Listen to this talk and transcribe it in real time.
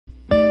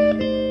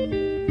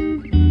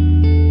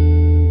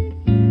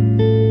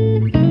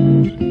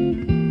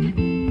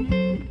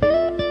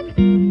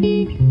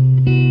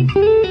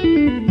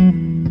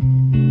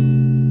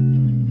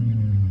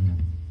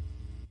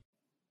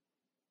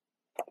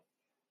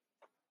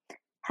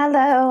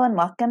Hello, and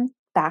welcome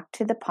back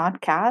to the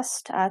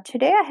podcast.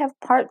 Today I have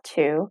part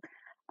two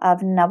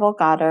of Neville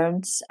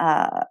Goddard's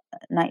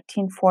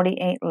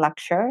 1948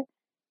 lecture,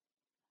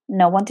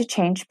 No One to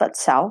Change But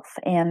Self,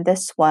 and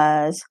this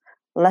was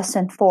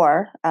lesson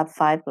 4 of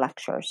 5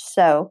 lectures.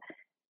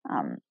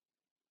 Um,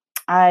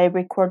 I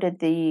recorded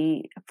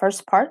the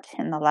first part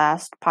in the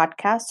last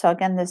podcast. So,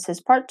 again, this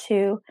is part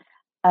 2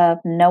 of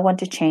No One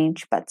to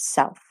Change But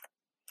Self.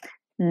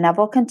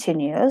 Neville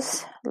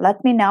continues,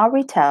 Let me now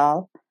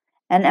retell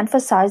and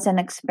emphasize an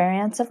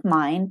experience of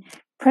mine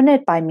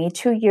printed by me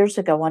 2 years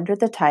ago under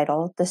the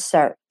title The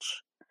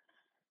Search.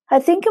 I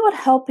think it would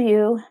help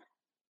you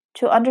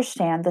to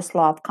understand this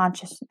law of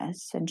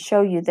consciousness and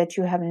show you that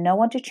you have no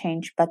one to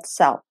change but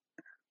self,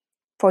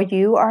 for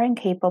you are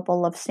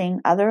incapable of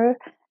seeing other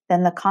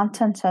than the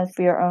contents of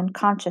your own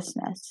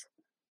consciousness.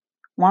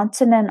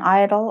 Once in an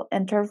idle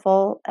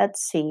interval at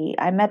sea,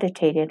 I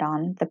meditated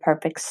on the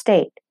perfect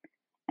state,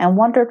 and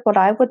wondered what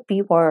I would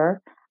be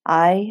were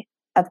I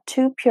of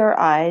too pure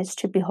eyes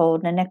to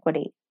behold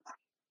iniquity.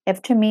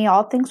 If to me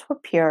all things were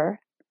pure,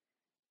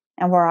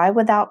 and were I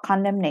without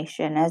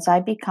condemnation, as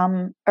I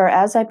became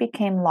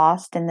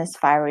lost in this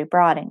fiery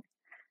brooding,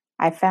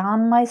 I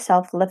found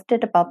myself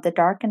lifted above the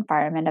dark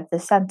environment of the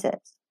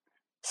senses.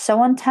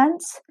 So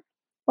intense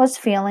was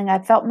feeling, I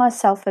felt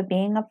myself a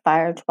being of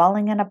fire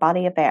dwelling in a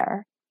body of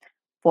air.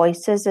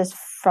 Voices as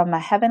from a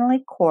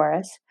heavenly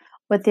chorus,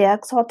 with the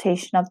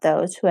exaltation of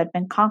those who had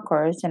been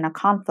conquerors in a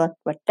conflict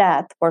with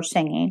death, were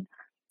singing,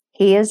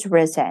 He is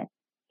risen,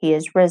 He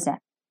is risen.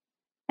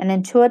 And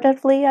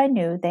intuitively I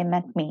knew they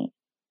meant me.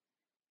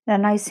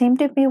 Then I seemed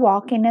to be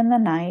walking in the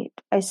night.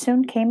 I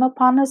soon came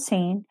upon a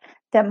scene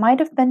that might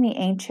have been the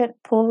ancient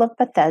pool of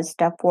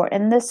Bethesda, for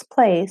in this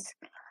place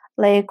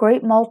lay a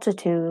great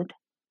multitude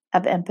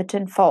of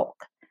impotent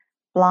folk,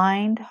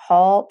 blind,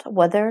 halt,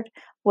 withered,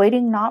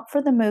 waiting not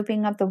for the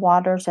moving of the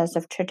waters as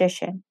of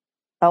tradition,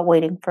 but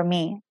waiting for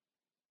me.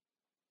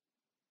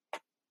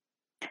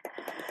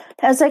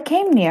 As I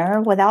came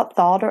near, without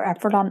thought or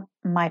effort on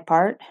my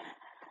part,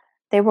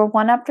 they were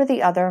one after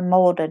the other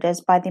molded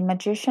as by the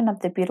magician of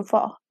the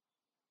beautiful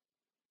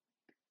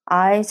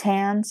eyes,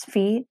 hands,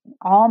 feet,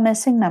 all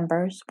missing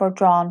members, were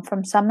drawn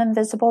from some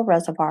invisible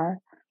reservoir,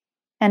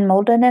 and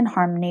molded in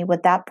harmony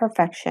with that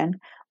perfection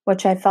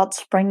which I felt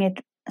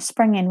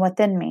springing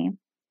within me.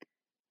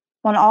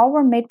 When all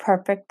were made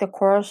perfect, the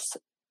chorus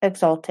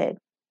exulted,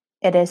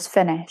 It is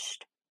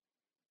finished.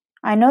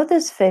 I know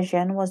this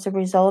vision was the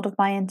result of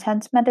my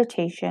intense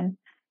meditation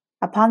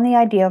upon the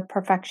idea of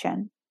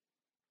perfection,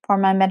 for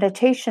my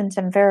meditations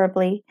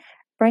invariably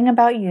bring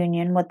about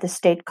union with the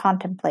state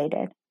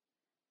contemplated.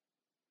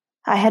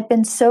 I had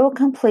been so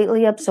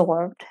completely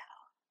absorbed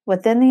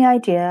within the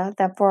idea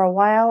that for a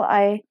while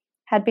I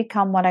had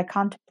become what I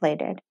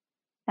contemplated,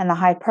 and the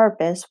high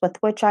purpose with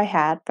which I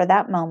had for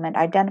that moment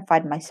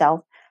identified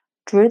myself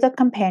drew the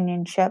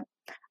companionship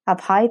of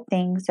high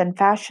things and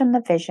fashioned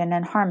the vision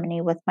in harmony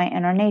with my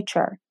inner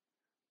nature.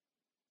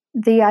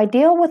 The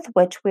ideal with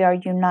which we are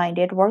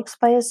united works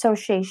by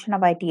association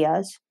of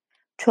ideas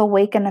to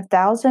awaken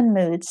 1,000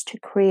 moods to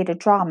create a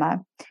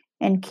drama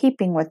in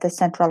keeping with the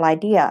central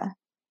idea.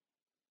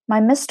 My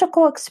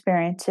mystical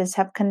experiences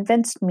have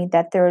convinced me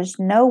that there is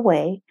no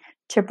way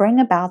to bring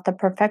about the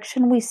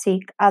perfection we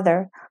seek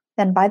other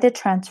than by the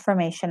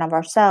transformation of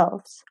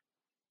ourselves.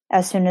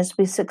 As soon as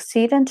we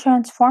succeed in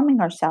transforming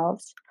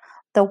ourselves,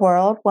 the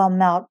world will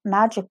melt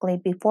magically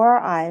before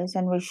our eyes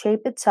and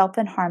reshape itself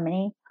in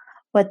harmony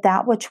with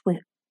that which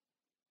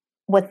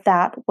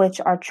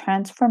our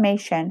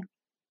transformation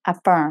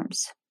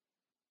affirms.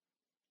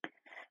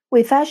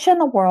 We fashion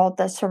the world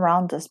that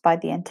surrounds us by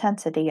the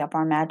intensity of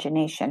our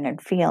imagination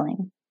and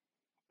feeling,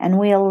 and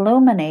we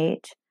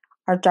illuminate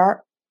or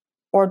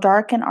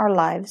darken our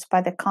lives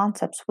by the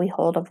concepts we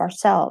hold of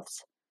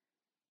ourselves.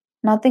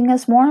 Nothing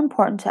is more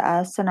important to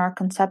us than our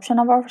conception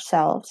of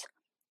ourselves,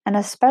 and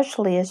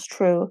especially is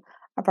true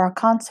of our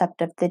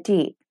concept of the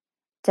deep,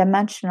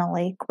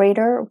 dimensionally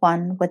greater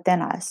one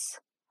within us.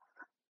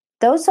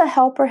 Those that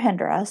help or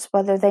hinder us,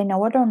 whether they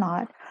know it or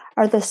not,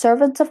 are the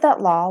servants of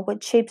that law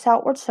which shapes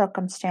outward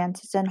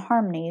circumstances in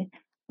harmony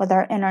with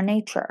our inner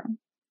nature.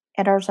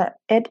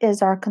 It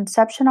is our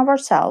conception of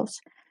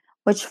ourselves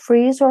which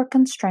frees or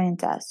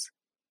constrains us,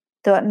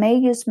 though it may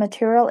use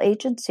material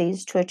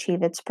agencies to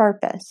achieve its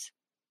purpose.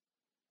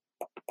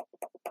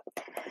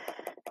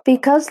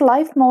 Because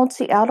life molds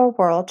the outer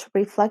world to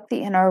reflect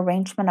the inner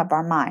arrangement of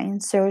our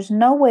minds, there is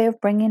no way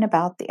of bringing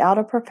about the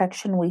outer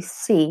perfection we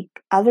seek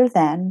other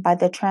than by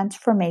the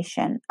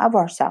transformation of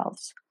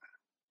ourselves.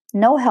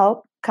 No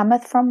help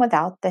cometh from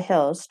without. The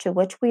hills to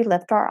which we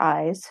lift our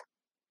eyes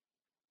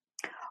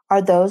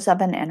are those of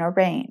an inner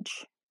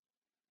range.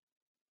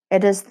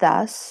 It is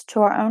thus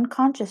to our own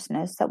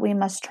consciousness that we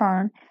must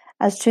turn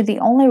as to the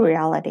only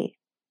reality,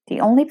 the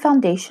only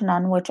foundation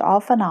on which all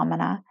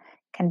phenomena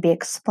can be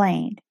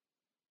explained.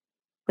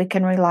 We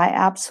can rely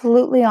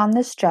absolutely on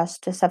this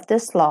justice of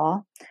this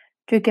law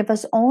to give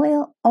us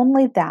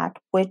only that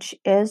which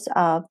is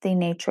of the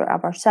nature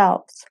of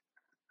ourselves.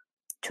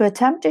 To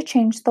attempt to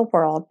change the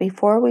world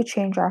before we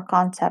change our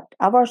concept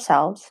of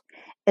ourselves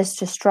is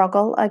to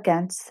struggle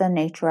against the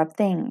nature of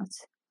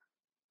things.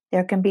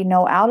 There can be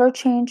no outer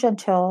change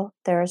until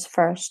there is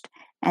first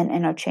an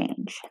inner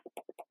change.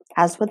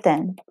 As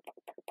within,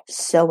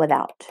 so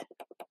without.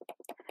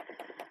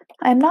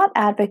 I am not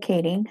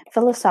advocating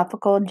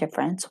philosophical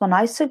indifference when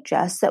I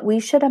suggest that we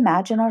should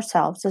imagine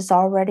ourselves as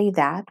already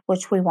that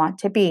which we want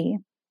to be,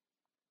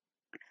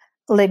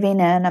 living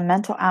in a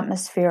mental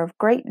atmosphere of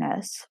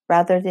greatness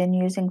rather than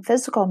using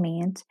physical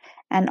means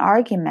and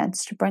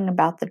arguments to bring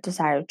about the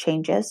desired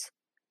changes.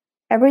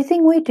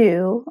 Everything we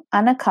do,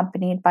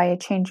 unaccompanied by a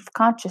change of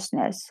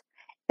consciousness,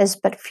 is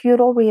but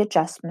futile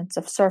readjustments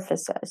of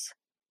surfaces.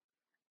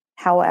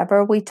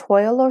 However we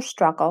toil or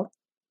struggle,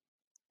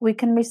 we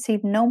can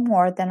receive no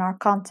more than our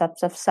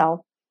concepts of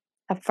self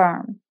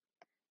affirm.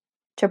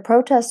 To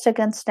protest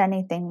against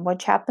anything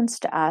which happens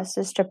to us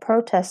is to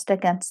protest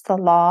against the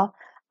law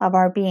of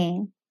our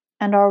being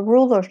and our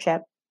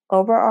rulership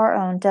over our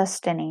own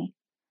destiny.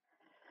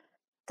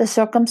 The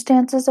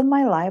circumstances of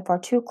my life are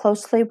too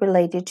closely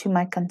related to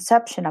my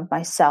conception of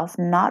myself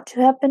not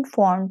to have been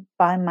formed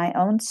by my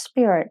own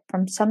spirit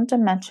from some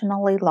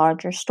dimensionally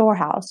larger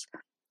storehouse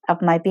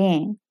of my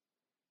being.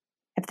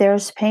 If there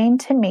is pain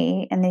to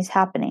me in these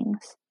happenings,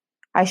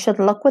 I should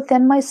look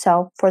within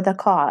myself for the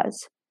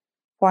cause,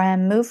 for I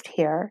am moved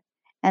here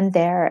and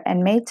there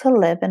and made to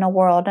live in a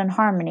world in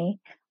harmony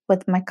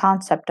with my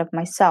concept of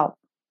myself.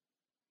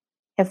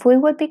 If we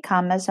would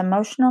become as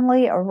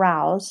emotionally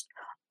aroused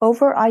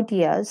over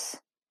ideas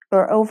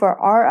or over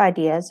our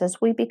ideas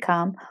as we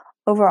become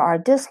over our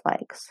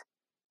dislikes,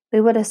 we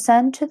would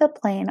ascend to the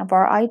plane of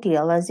our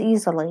ideal as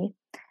easily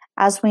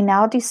as we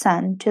now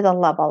descend to the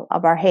level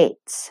of our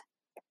hates.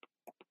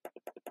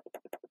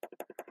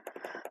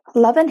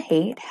 Love and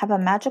hate have a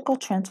magical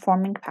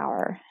transforming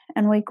power,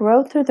 and we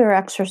grow through their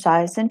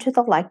exercise into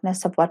the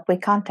likeness of what we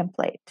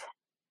contemplate.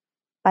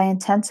 By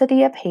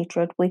intensity of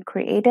hatred, we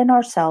create in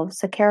ourselves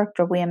the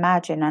character we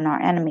imagine in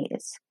our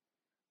enemies.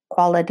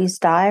 Qualities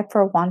die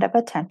for want of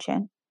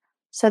attention,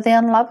 so the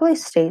unlovely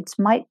states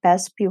might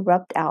best be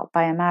rubbed out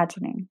by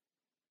imagining.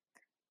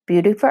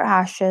 Beauty for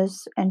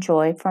ashes and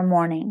joy for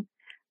mourning,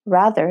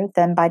 rather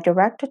than by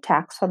direct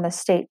attacks on the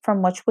state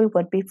from which we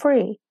would be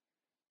free.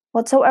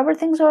 Whatsoever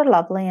things are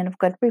lovely and of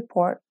good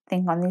report,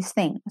 think on these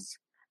things,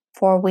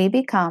 for we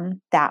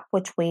become that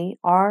which we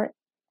are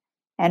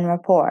en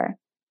rapport.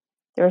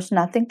 There is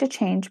nothing to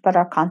change but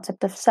our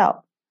concept of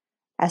self.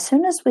 As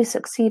soon as we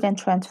succeed in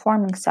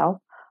transforming self,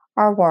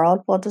 our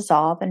world will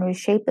dissolve and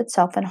reshape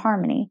itself in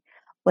harmony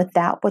with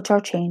that which our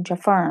change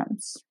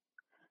affirms.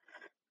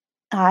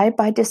 I,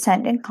 by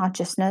descent in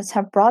consciousness,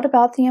 have brought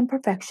about the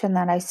imperfection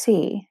that I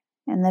see.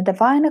 In the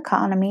divine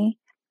economy,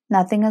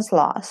 nothing is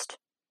lost.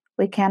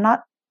 We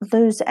cannot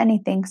lose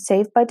anything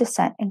save by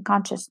descent in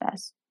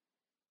consciousness,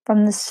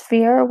 from the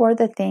sphere where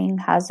the thing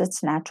has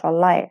its natural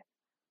life.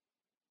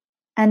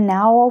 And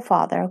now, O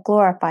Father,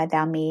 glorify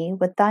thou me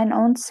with thine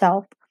own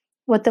self,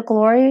 with the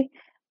glory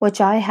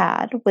which I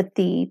had with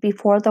thee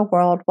before the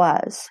world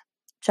was.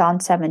 John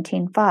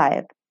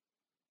 17:5.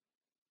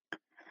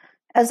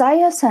 As I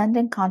ascend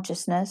in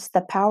consciousness,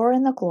 the power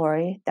and the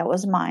glory that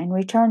was mine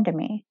return to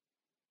me,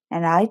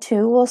 and I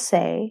too will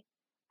say,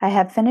 I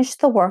have finished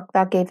the work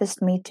thou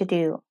gavest me to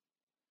do.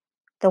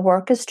 The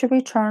work is to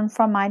return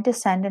from my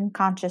descent in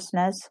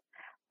consciousness,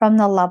 from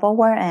the level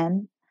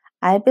wherein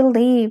I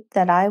believed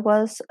that I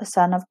was a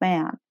son of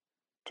man,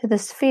 to the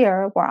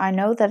sphere where I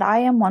know that I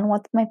am one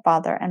with my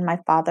Father and my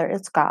Father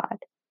is God.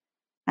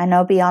 I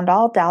know beyond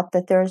all doubt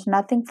that there is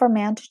nothing for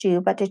man to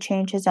do but to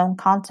change his own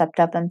concept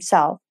of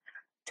himself,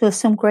 to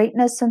assume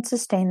greatness and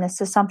sustain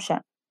this assumption.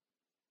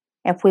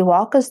 If we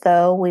walk as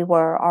though we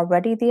were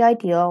already the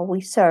ideal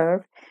we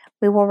serve,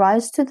 we will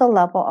rise to the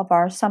level of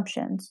our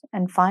assumptions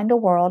and find a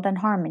world in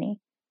harmony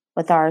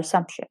with our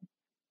assumption.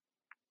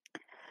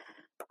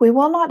 We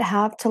will not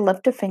have to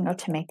lift a finger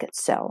to make it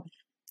so,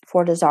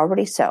 for it is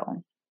already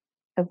so.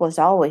 It was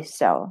always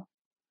so.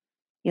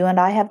 You and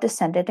I have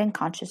descended in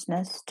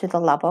consciousness to the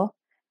level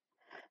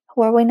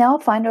where we now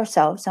find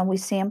ourselves, and we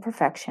see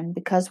imperfection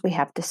because we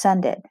have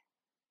descended.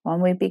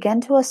 When we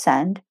begin to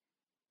ascend,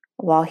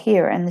 while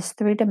here in this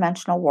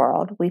three-dimensional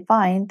world, we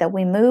find that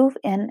we move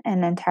in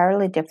an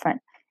entirely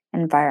different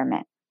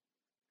environment.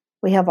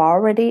 We have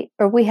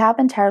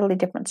entirely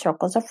different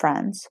circles of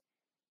friends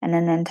and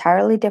an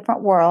entirely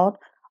different world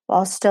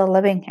while still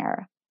living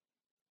here.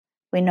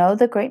 We know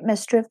the great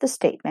mystery of the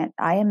statement,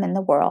 I am in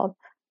the world,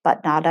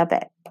 but not of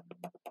it.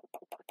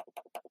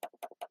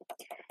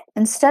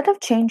 Instead of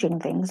changing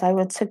things, I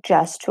would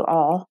suggest to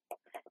all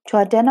to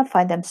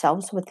identify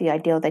themselves with the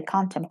ideal they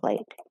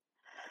contemplate.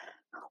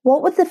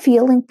 What would the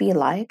feeling be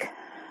like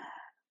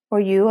were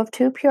you of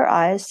too pure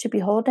eyes to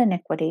behold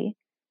iniquity,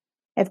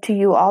 if to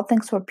you all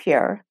things were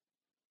pure,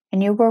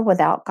 and you were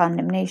without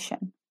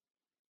condemnation?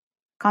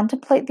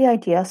 Contemplate the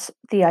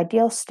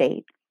ideal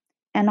state,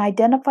 and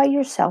identify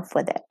yourself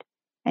with it,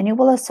 and you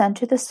will ascend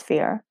to the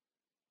sphere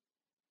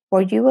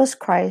where you as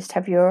Christ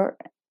have your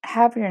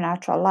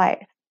natural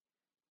life.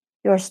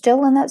 You are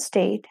still in that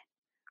state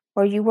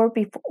where you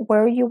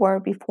were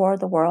before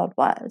the world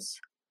was.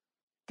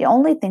 The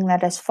only thing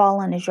that has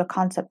fallen is your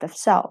concept of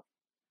self.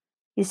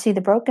 You see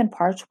the broken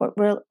parts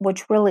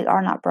which really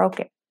are not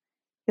broken.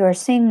 You are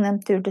seeing them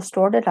through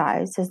distorted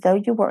eyes, as though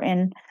you were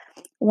in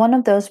one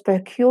of those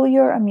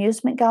peculiar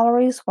amusement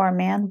galleries where a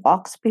man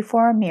walks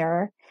before a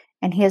mirror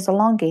and he is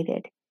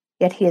elongated,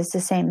 yet he is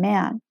the same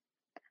man.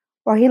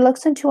 Or he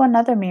looks into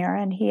another mirror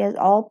and he is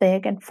all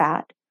big and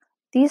fat.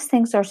 These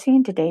things are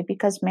seen today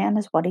because man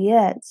is what he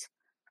is.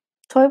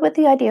 Toy with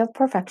the idea of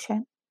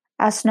perfection.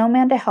 Ask no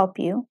man to help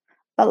you,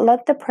 but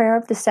let the prayer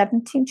of the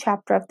 17th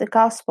chapter of the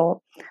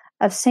Gospel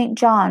of St.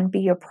 John be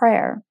your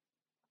prayer.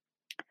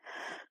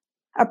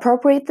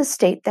 Appropriate the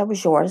state that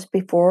was yours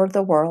before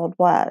the world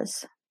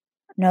was.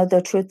 Know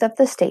the truth of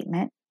the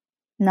statement.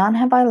 None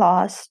have I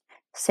lost,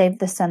 save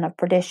the son of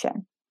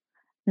perdition.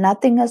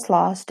 Nothing is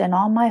lost in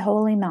all my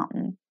holy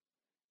mountain.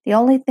 The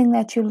only thing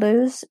that you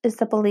lose is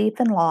the belief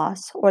in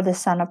loss or the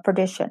son of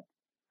perdition.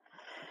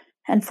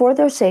 And for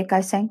their sake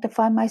I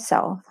sanctify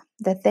myself,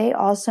 that they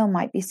also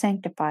might be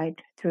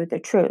sanctified through the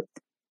truth.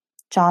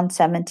 John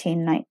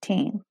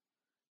 17:19.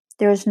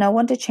 There is no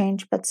one to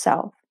change but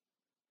self.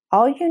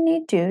 All you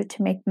need do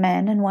to make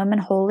men and women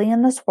holy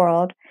in this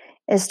world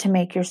is to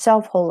make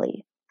yourself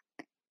holy.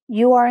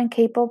 You are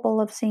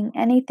incapable of seeing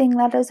anything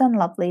that is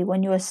unlovely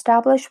when you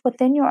establish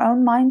within your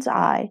own mind's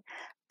eye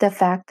the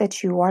fact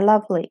that you are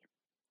lovely.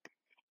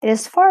 It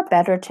is far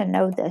better to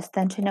know this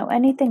than to know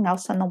anything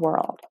else in the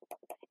world.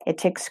 It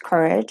takes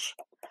courage,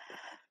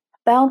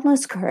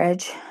 boundless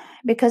courage,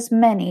 because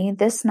many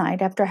this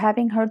night, after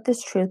having heard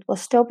this truth, will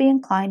still be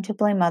inclined to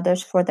blame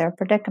others for their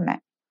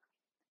predicament.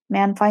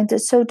 Man finds it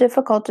so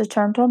difficult to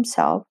turn to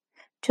himself,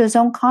 to his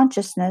own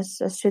consciousness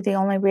as to the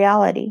only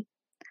reality.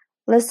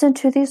 Listen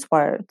to these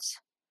words.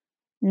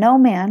 No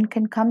man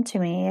can come to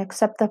me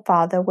except the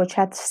Father which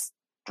hath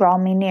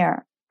drawn me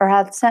near, or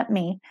hath sent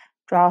me,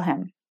 draw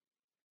him.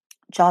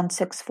 John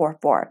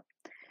 6:4.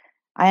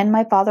 I and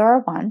my Father are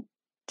one.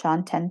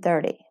 John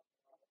 10:30.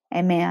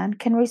 A man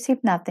can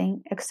receive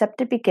nothing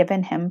except it be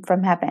given him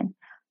from heaven.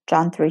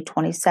 John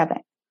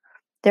 3:27.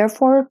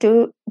 Therefore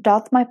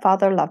doth my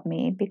Father love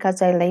me,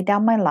 because I lay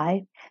down my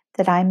life,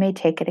 that I may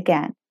take it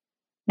again.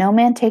 No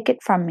man take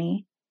it from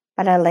me,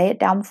 but I lay it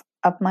down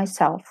of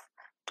myself.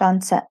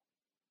 John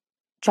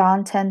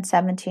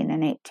 10:17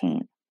 and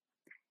 18.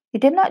 You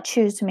did not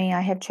choose me,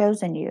 I have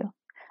chosen you.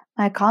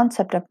 My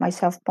concept of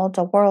myself molds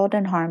a world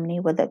in harmony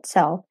with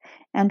itself,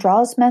 and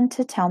draws men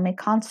to tell me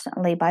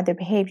constantly by their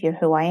behavior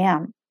who I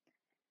am.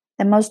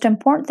 The most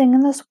important thing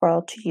in this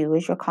world to you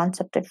is your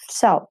concept of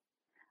self.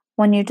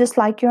 When you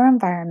dislike your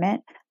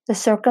environment, the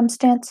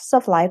circumstances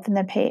of life, and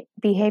the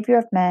behavior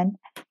of men,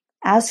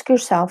 ask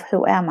yourself,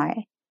 who am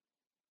I?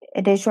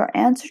 It is your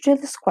answer to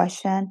this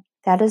question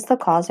that is the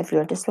cause of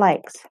your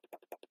dislikes.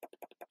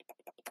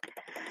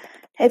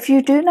 If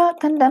you do not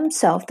condemn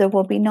self, there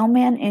will be no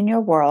man in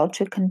your world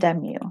to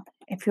condemn you.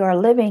 If you are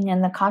living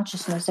in the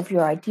consciousness of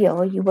your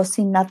ideal, you will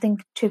see nothing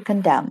to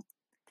condemn.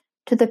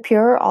 To the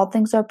pure, all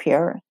things are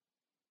pure.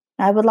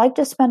 I would like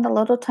to spend a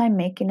little time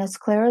making as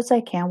clear as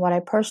I can what I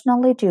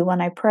personally do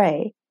when I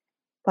pray,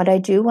 what I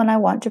do when I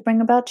want to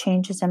bring about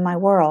changes in my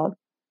world.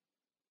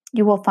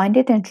 You will find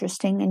it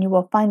interesting, and you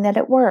will find that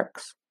it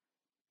works.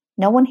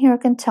 No one here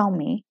can tell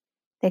me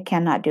they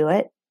cannot do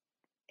it.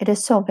 It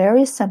is so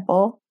very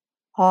simple.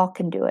 All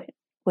can do it.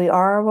 We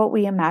are what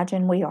we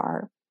imagine we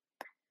are.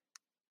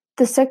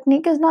 The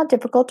technique is not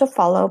difficult to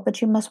follow,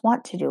 but you must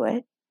want to do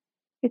it.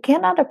 You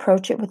cannot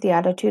approach it with the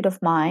attitude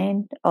of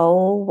mind,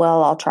 oh,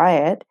 well, I'll try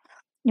it.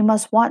 You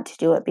must want to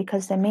do it,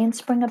 because the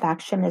mainspring of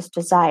action is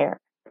desire.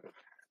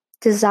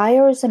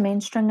 Desire is the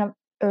mainspring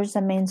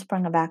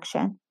of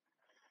action.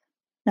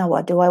 Now,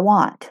 what do I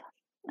want?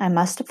 I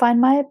must define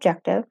my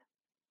objective.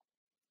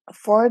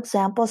 For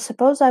example,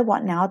 suppose I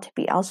want now to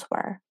be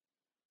elsewhere.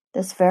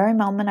 This very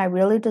moment I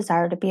really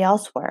desire to be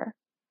elsewhere.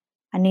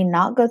 I need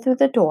not go through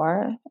the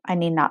door. I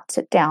need not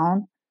sit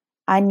down.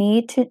 I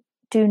need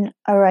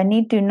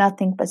do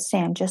nothing but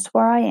stand just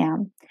where I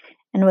am,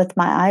 and with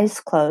my eyes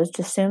closed,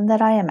 assume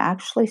that I am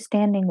actually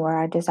standing where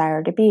I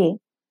desire to be.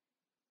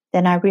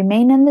 Then I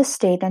remain in this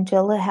state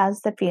until it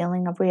has the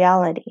feeling of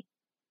reality.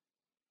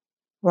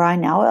 Were I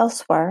now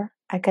elsewhere,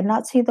 I could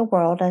not see the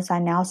world as I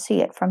now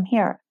see it from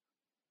here.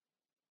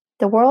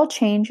 The world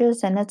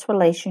changes in its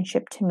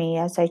relationship to me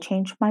as I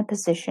change my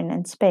position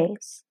in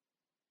space.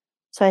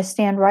 So I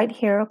stand right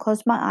here,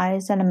 close my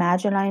eyes, and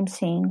imagine I am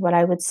seeing what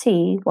I would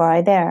see were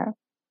I there.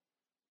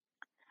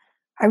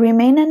 I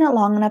remain in it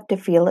long enough to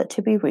feel it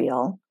to be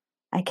real.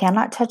 I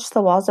cannot touch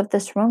the walls of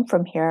this room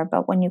from here,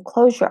 but when you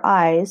close your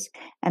eyes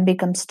and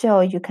become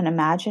still, you can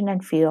imagine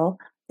and feel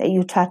that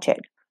you touch it.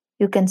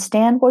 You can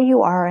stand where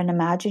you are and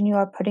imagine you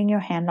are putting your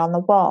hand on the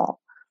wall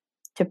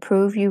to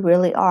prove you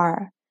really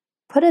are.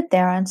 Put it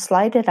there and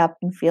slide it up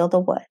and feel the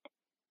wood.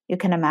 You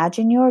can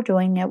imagine you are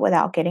doing it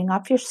without getting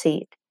off your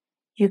seat.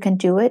 You can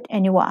do it,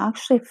 and you will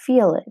actually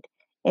feel it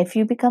if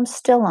you become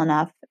still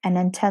enough and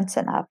intense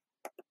enough.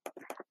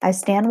 I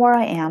stand where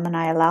I am, and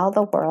I allow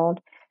the world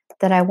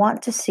that I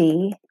want to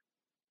see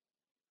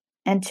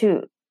and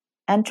to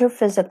enter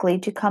physically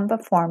to come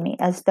before me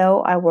as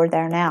though I were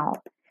there now.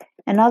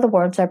 In other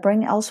words, I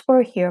bring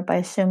elsewhere here by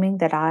assuming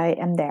that I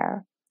am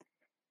there.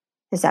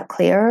 Is that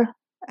clear?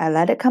 I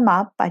let it come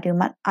up. I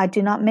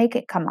do not make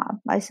it come up.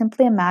 I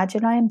simply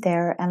imagine I am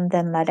there and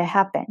then let it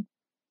happen.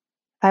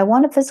 If I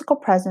want a physical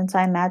presence,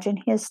 I imagine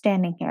he is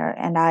standing here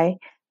and I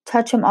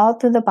touch him all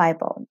through the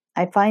Bible.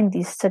 I find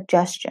these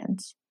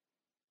suggestions.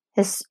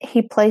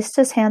 He placed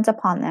his hands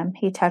upon them.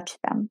 He touched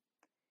them.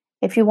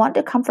 If you want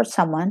to comfort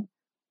someone,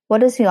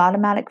 what is the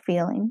automatic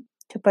feeling?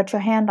 To put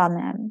your hand on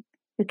them.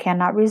 You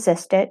cannot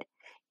resist it.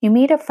 You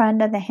meet a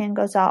friend and the hand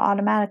goes out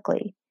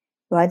automatically.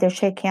 You either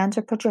shake hands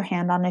or put your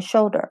hand on his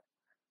shoulder.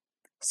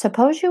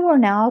 Suppose you were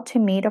now to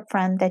meet a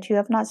friend that you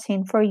have not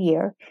seen for a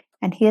year,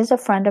 and he is a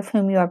friend of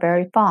whom you are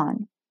very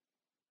fond.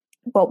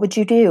 What would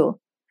you do?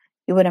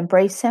 You would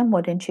embrace him,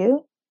 wouldn't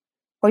you?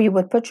 Or you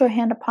would put your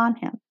hand upon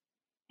him.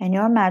 In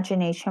your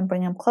imagination,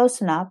 bring him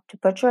close enough to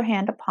put your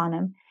hand upon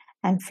him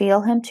and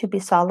feel him to be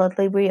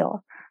solidly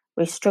real.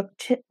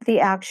 Restrict the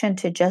action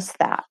to just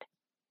that.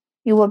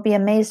 You will be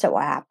amazed at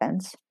what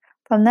happens.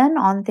 From then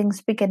on,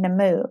 things begin to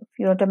move.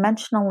 Your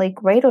dimensionally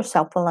greater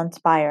self will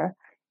inspire,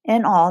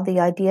 in all, the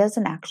ideas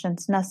and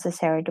actions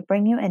necessary to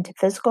bring you into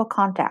physical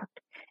contact.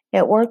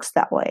 It works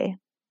that way.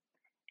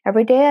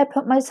 Every day I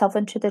put myself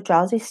into the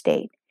drowsy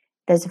state.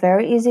 It is a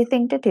very easy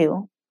thing to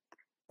do.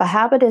 But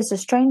habit is a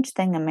strange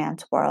thing in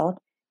man's world.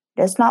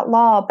 It is not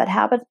law, but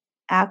habit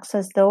acts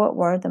as though it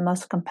were the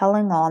most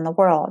compelling law in the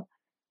world.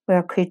 We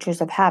are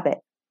creatures of habit.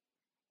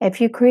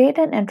 If you create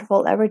an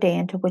interval every day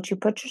into which you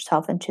put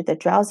yourself into the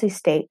drowsy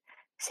state,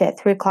 say at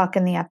 3 o'clock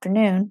in the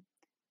afternoon,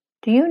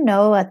 do you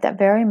know at that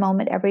very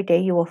moment every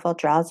day you will feel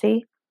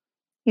drowsy?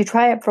 You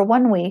try it for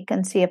 1 week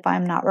and see if I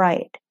am not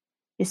right.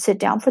 You sit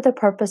down for the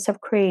purpose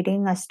of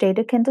creating a state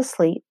akin to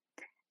sleep,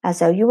 as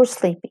though you were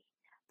sleepy.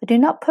 But do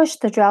not push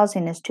the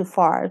drowsiness too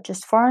far,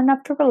 just far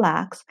enough to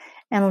relax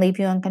and leave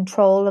you in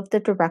control of the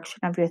direction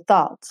of your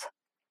thoughts.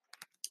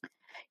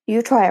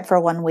 You try it for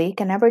 1 week,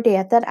 and every day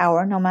at that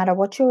hour, no matter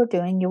what you are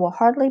doing, you will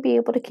hardly be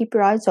able to keep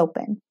your eyes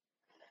open.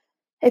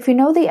 If you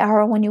know the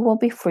hour when you will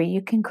be free,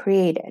 you can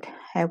create it.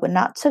 I would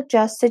not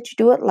suggest that you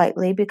do it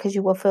lightly because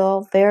you will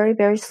feel very,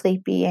 very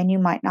sleepy and you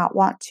might not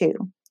want to.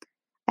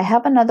 I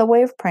have another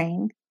way of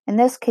praying. In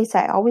this case,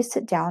 I always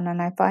sit down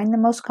and I find the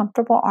most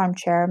comfortable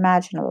armchair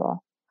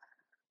imaginable.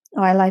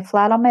 Or I lie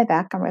flat on my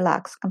back and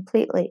relax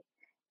completely.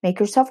 Make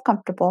yourself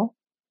comfortable.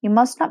 You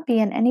must not be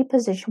in any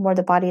position where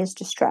the body is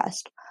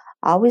distressed.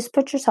 Always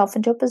put yourself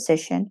into a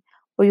position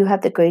where you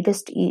have the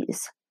greatest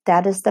ease.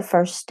 That is the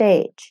first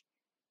stage.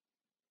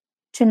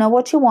 To know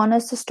what you want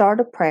is the start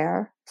of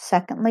prayer.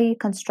 Secondly, you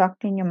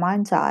construct in your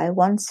mind's eye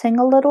one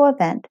single little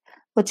event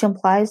which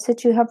implies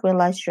that you have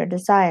realized your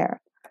desire.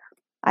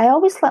 I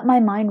always let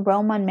my mind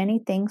roam on many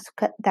things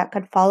that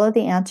could follow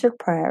the answered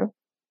prayer,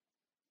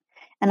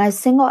 and I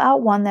single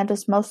out one that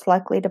is most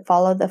likely to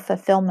follow the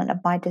fulfillment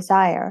of my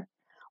desire.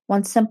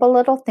 One simple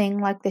little thing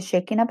like the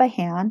shaking of a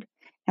hand,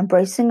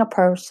 embracing a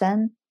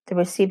person, the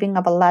receiving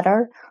of a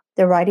letter,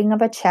 the writing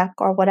of a check,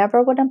 or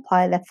whatever would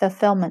imply the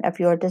fulfillment of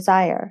your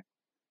desire.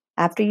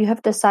 After you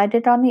have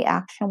decided on the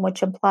action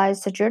which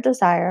implies that your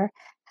desire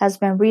has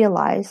been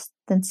realized,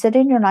 then sit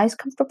in your nice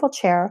comfortable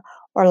chair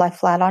or lie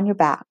flat on your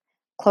back.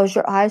 Close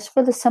your eyes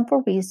for the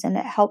simple reason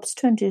it helps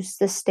to induce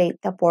this state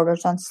that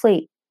borders on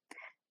sleep.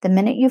 The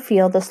minute you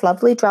feel this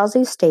lovely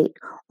drowsy state,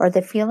 or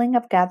the feeling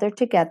of gathered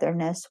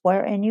togetherness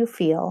wherein you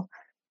feel,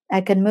 I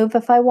could move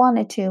if I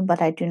wanted to,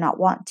 but I do not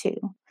want to.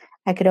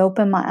 I could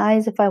open my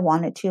eyes if I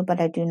wanted to,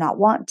 but I do not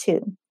want to.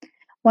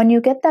 When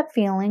you get that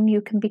feeling, you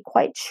can be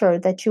quite sure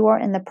that you are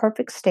in the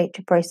perfect state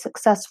to pray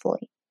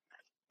successfully.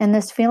 In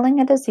this feeling,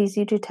 it is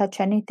easy to touch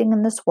anything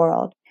in this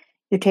world.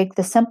 You take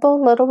the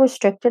simple, little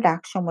restricted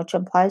action which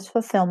implies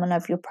fulfillment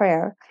of your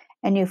prayer,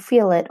 and you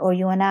feel it or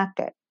you enact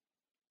it.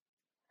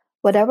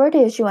 Whatever it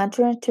is, you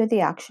enter into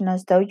the action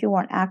as though you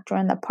were an actor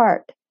in the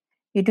part.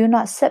 You do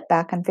not sit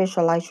back and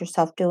visualize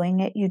yourself doing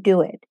it, you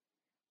do it.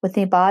 With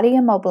the body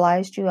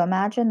immobilized, you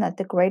imagine that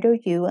the greater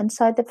you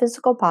inside the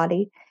physical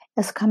body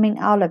is coming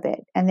out of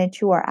it and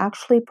that you are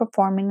actually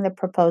performing the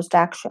proposed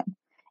action.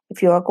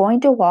 If you are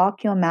going to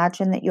walk, you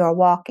imagine that you are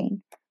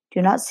walking.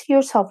 Do not see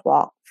yourself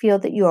walk, feel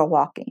that you are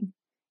walking.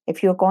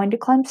 If you are going to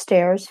climb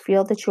stairs,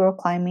 feel that you are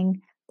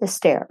climbing the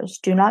stairs.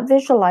 Do not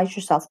visualize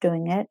yourself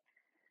doing it.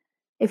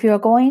 If you are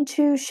going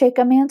to shake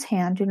a man's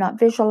hand, do not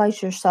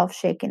visualize yourself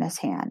shaking his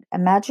hand.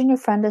 Imagine your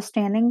friend is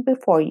standing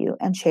before you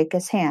and shake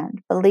his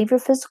hand. But leave your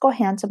physical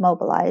hands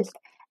immobilized.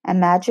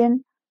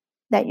 Imagine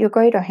that your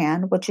greater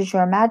hand, which is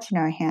your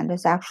imaginary hand,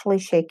 is actually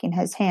shaking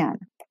his hand.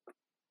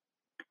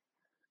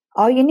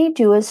 All you need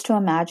to do is to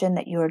imagine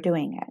that you are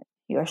doing it.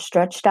 You are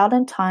stretched out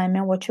in time,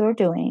 and what you are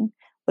doing,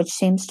 which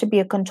seems to be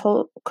a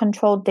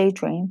controlled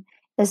daydream,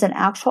 is an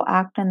actual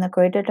act in the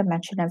greater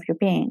dimension of your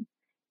being.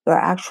 You are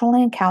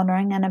actually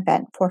encountering an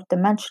event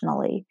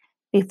fourth-dimensionally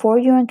before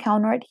you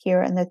encounter it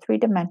here in the 3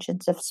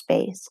 dimensions of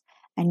space,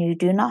 and you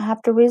do not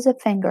have to raise a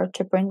finger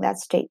to bring that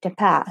state to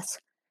pass.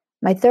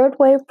 My third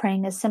way of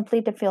praying is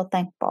simply to feel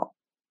thankful.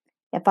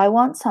 If I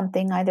want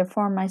something, either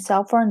for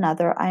myself or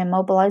another, I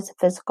immobilize the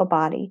physical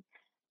body.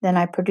 Then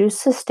I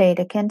produce a state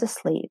akin to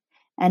sleep,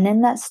 and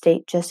in that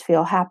state just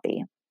feel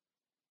happy.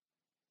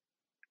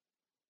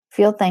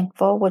 Feel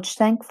thankful, which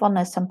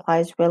thankfulness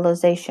implies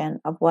realization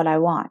of what I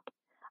want.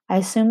 I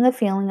assume the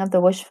feeling of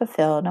the wish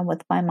fulfilled, and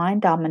with my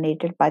mind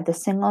dominated by the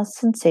single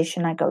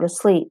sensation, I go to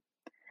sleep.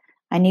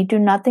 I need do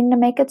nothing to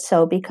make it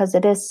so because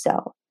it is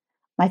so.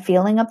 My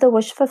feeling of the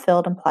wish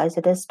fulfilled implies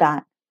it is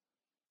done.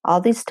 All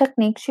these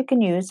techniques you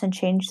can use and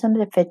change them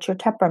to fit your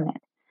temperament,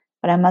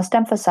 but I must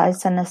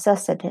emphasize the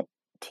necessity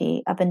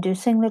of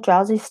inducing the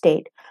drowsy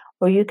state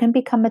where you can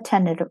become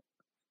attentive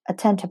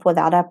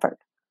without effort.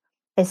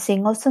 A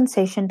single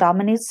sensation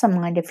dominates the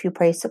mind if you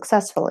pray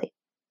successfully.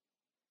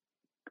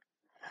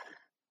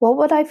 What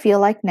would I feel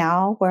like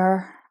now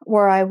were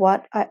I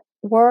what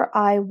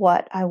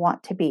I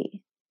want to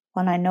be?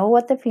 When I know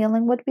what the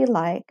feeling would be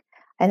like,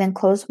 I then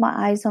close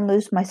my eyes and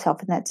lose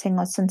myself in that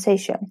single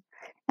sensation,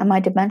 and my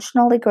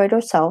dimensionally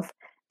greater self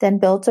then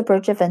builds a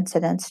bridge of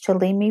incidents to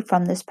lead me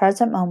from this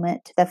present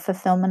moment to the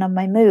fulfillment of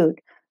my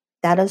mood.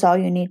 That is all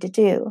you need to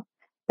do.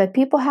 But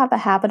people have a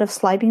habit of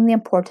slighting the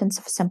importance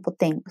of simple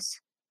things.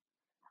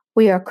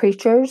 We are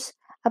creatures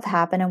of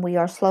habit, and we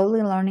are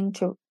slowly learning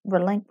to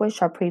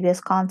relinquish our previous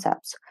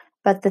concepts.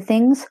 But the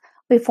things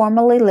we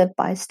formerly lived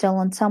by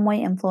still in some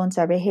way influence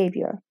our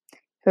behavior.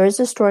 Here is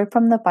a story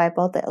from the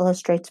Bible that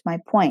illustrates my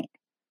point.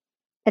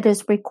 It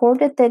is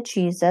recorded that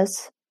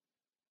Jesus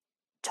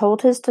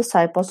told his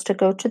disciples to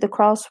go to the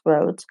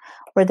crossroads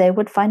where they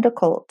would find a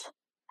colt,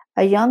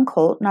 a young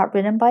colt not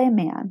ridden by a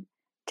man,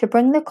 to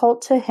bring the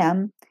colt to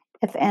him.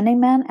 If any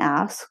man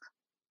asks,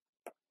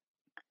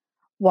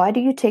 "Why do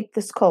you take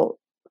this colt?"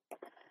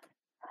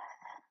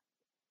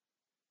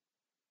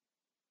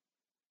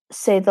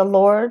 say, "The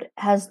Lord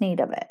has need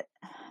of it."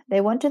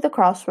 They went to the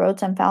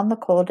crossroads and found the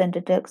colt and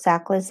did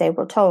exactly as they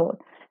were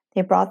told.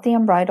 They brought the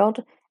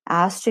unbridled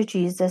ass to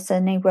Jesus,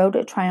 and he rode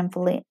it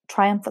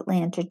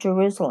triumphantly into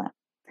Jerusalem.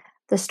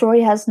 The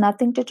story has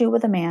nothing to do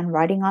with a man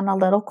riding on a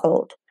little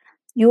colt.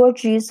 You are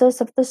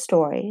Jesus of the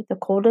story. The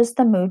colt is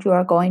the mood you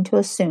are going to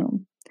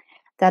assume.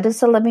 That is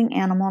the living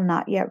animal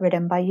not yet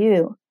ridden by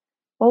you.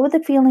 What would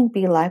the feeling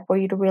be like were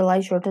you to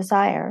realize your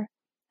desire?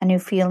 A new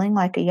feeling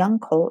like a young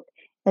colt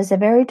is a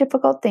very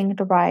difficult thing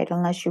to ride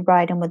unless you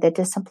ride him with a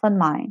disciplined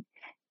mind.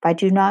 If I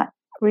do not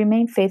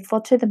remain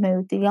faithful to the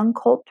mood, the young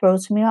colt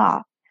throws me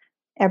off.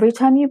 Every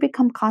time you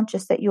become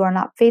conscious that you are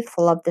not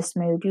faithful of this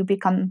mood,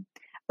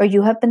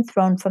 you have been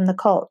thrown from the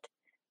colt.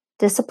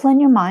 Discipline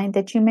your mind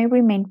that you may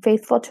remain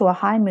faithful to a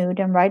high mood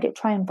and ride it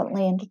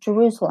triumphantly into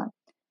Jerusalem,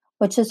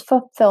 which is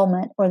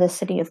fulfillment or the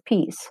city of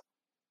peace.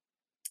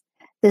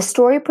 This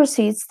story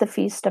precedes the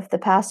feast of the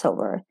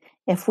Passover.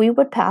 If we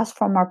would pass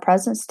from our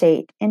present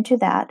state into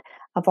that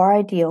of our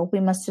ideal, we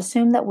must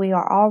assume that we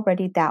are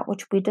already that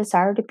which we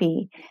desire to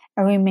be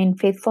and remain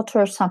faithful to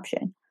our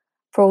assumption,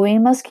 for we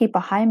must keep a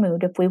high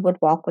mood if we would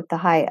walk with the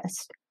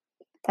highest.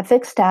 A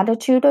fixed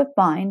attitude of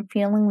mind,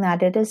 feeling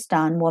that it is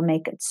done, will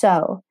make it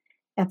so.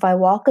 If I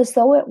walk as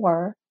though it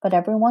were, but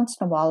every once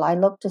in a while I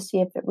look to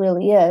see if it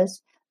really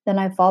is, then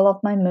I fall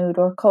off my mood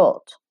or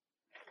colt.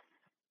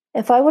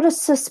 If I would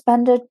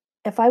suspend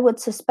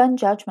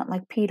judgment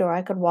like Peter,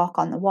 I could walk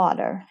on the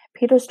water.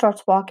 Peter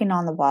starts walking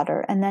on the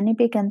water, and then he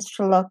begins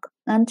to look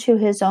unto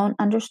his own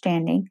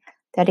understanding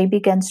that he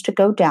begins to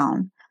go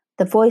down.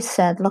 The voice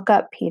said, "Look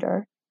up,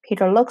 Peter."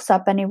 Peter looks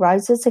up and he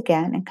rises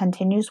again and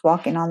continues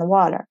walking on the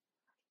water.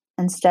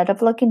 Instead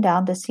of looking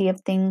down to see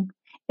if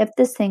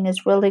this thing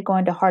is really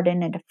going to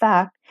harden into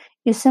fact,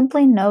 you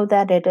simply know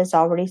that it is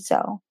already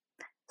so.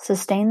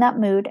 Sustain that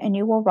mood, and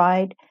you will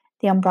ride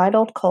the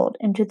unbridled colt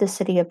into the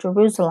city of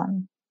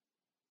Jerusalem.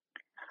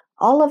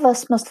 All of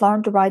us must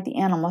learn to ride the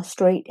animal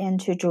straight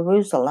into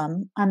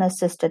Jerusalem,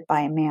 unassisted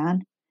by a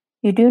man.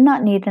 You do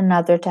not need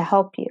another to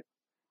help you.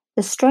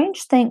 The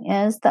strange thing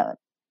is that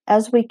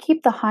as we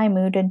keep the high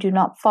mood and do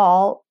not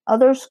fall,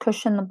 others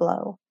cushion the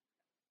blow.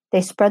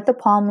 They spread the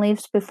palm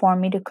leaves before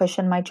me to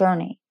cushion my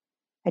journey.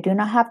 I do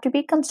not have to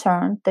be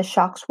concerned. The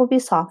shocks will be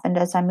softened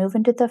as I move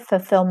into the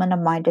fulfillment of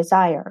my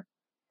desire.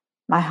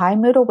 My high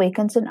mood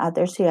awakens in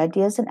others the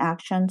ideas and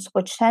actions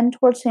which tend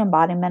towards the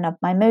embodiment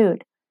of my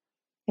mood.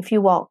 If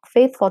you walk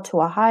faithful to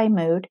a high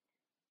mood,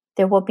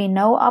 there will be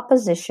no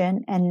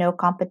opposition and no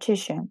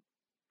competition.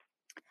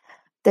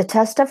 The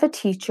test of a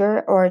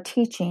teacher or a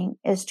teaching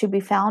is to be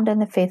found in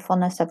the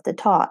faithfulness of the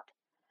taught.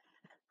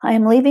 I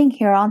am leaving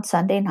here on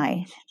Sunday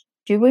night.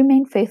 Do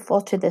remain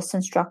faithful to this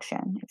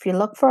instruction. If you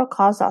look for a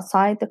cause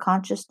outside the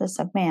consciousness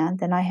of man,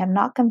 then I have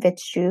not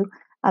convinced you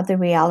of the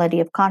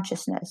reality of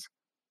consciousness.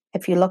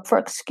 If you look for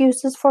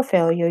excuses for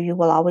failure, you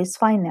will always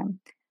find them,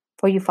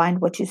 for you find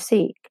what you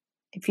seek.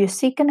 If you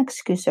seek an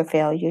excuse for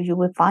failure, you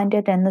will find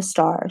it in the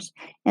stars,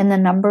 in the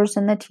numbers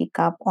in the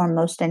teacup, or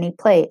most any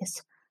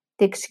place.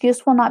 The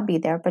excuse will not be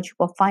there, but you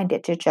will find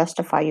it to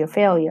justify your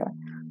failure.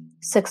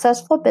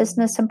 Successful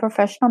business and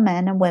professional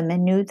men and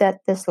women knew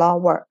that this law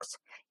works.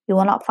 You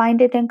will not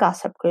find it in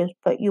gossip groups,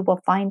 but you will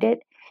find it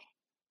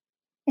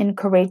in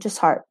courageous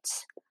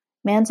hearts.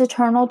 Man's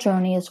eternal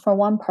journey is for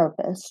one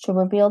purpose, to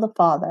reveal the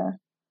Father.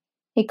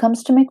 He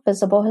comes to make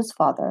visible his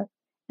Father,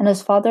 and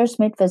his Father is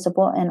made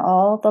visible in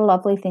all the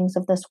lovely things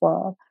of this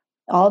world.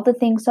 All the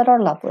things that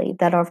are lovely,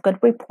 that are of good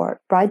report,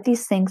 bride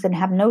these things and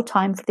have no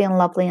time for the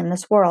unlovely in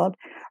this world,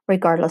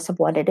 regardless of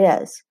what it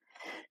is.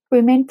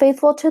 Remain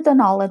faithful to the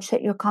knowledge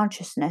that your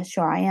consciousness,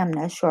 your I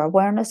amness, your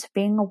awareness of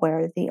being aware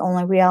is the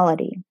only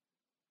reality.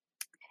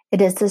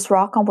 It is this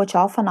rock on which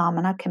all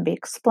phenomena can be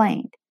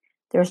explained.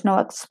 There is no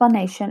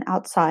explanation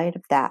outside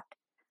of that.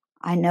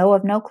 I know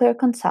of no clear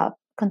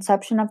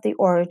conception of the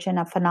origin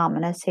of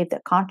phenomena save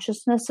that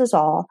consciousness is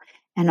all,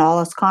 and all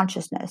is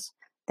consciousness.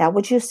 That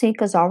which you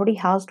seek is already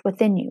housed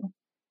within you.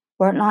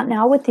 Were it not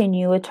now within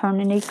you,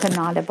 eternity could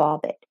not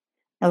evolve it.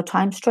 No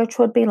time stretch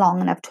would be long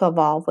enough to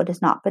evolve what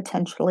is not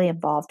potentially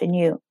involved in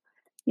you.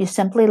 You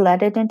simply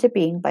let it into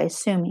being by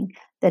assuming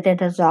that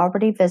it is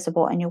already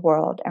visible in your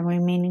world and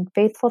remaining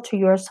faithful to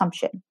your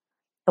assumption.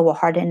 It will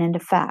harden into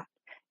fact.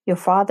 Your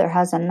Father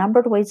has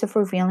unnumbered ways of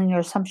revealing your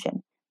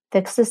assumption.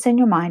 Fix this in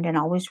your mind and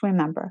always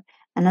remember,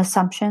 an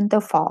assumption, though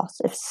false,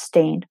 if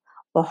sustained,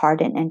 will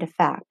harden into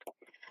fact.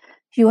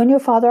 You and your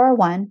Father are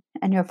one,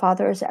 and your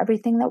Father is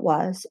everything that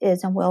was,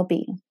 is, and will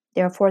be.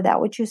 Therefore, that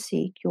which you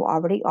seek, you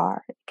already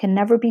are. It can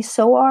never be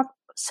so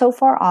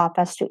far off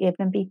as to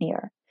even be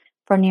near,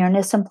 for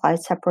nearness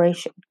implies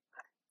separation.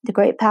 The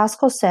great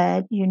Pascal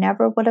said, "You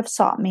never would have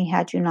sought me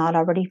had you not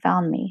already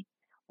found me.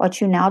 What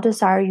you now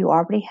desire, you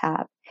already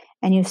have,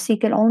 and you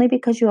seek it only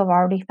because you have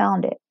already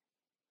found it.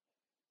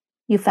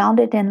 You found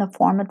it in the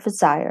form of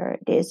desire.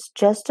 It is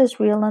just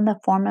as real in the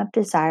form of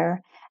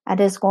desire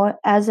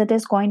as it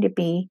is going to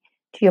be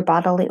to your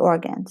bodily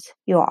organs.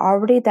 You are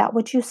already that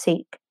which you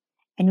seek,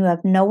 and you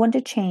have no one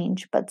to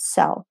change but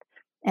self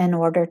in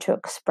order to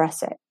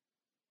express it."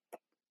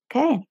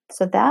 Okay,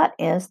 so that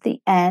is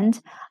the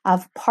end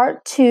of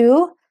part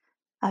 2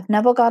 of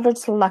Neville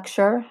Goddard's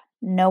lecture,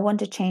 No One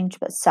to Change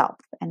But Self.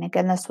 And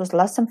again, this was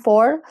lesson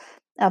 4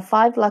 of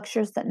 5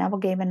 lectures that Neville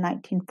gave in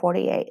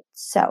 1948.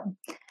 So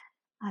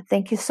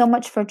thank you so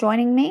much for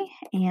joining me,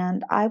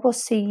 and I will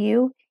see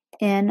you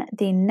in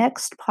the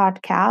next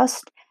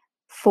podcast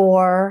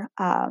for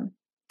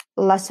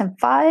lesson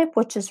 5,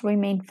 which is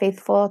remain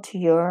faithful to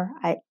your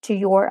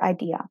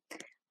idea. All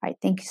right,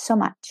 thank you so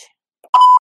much.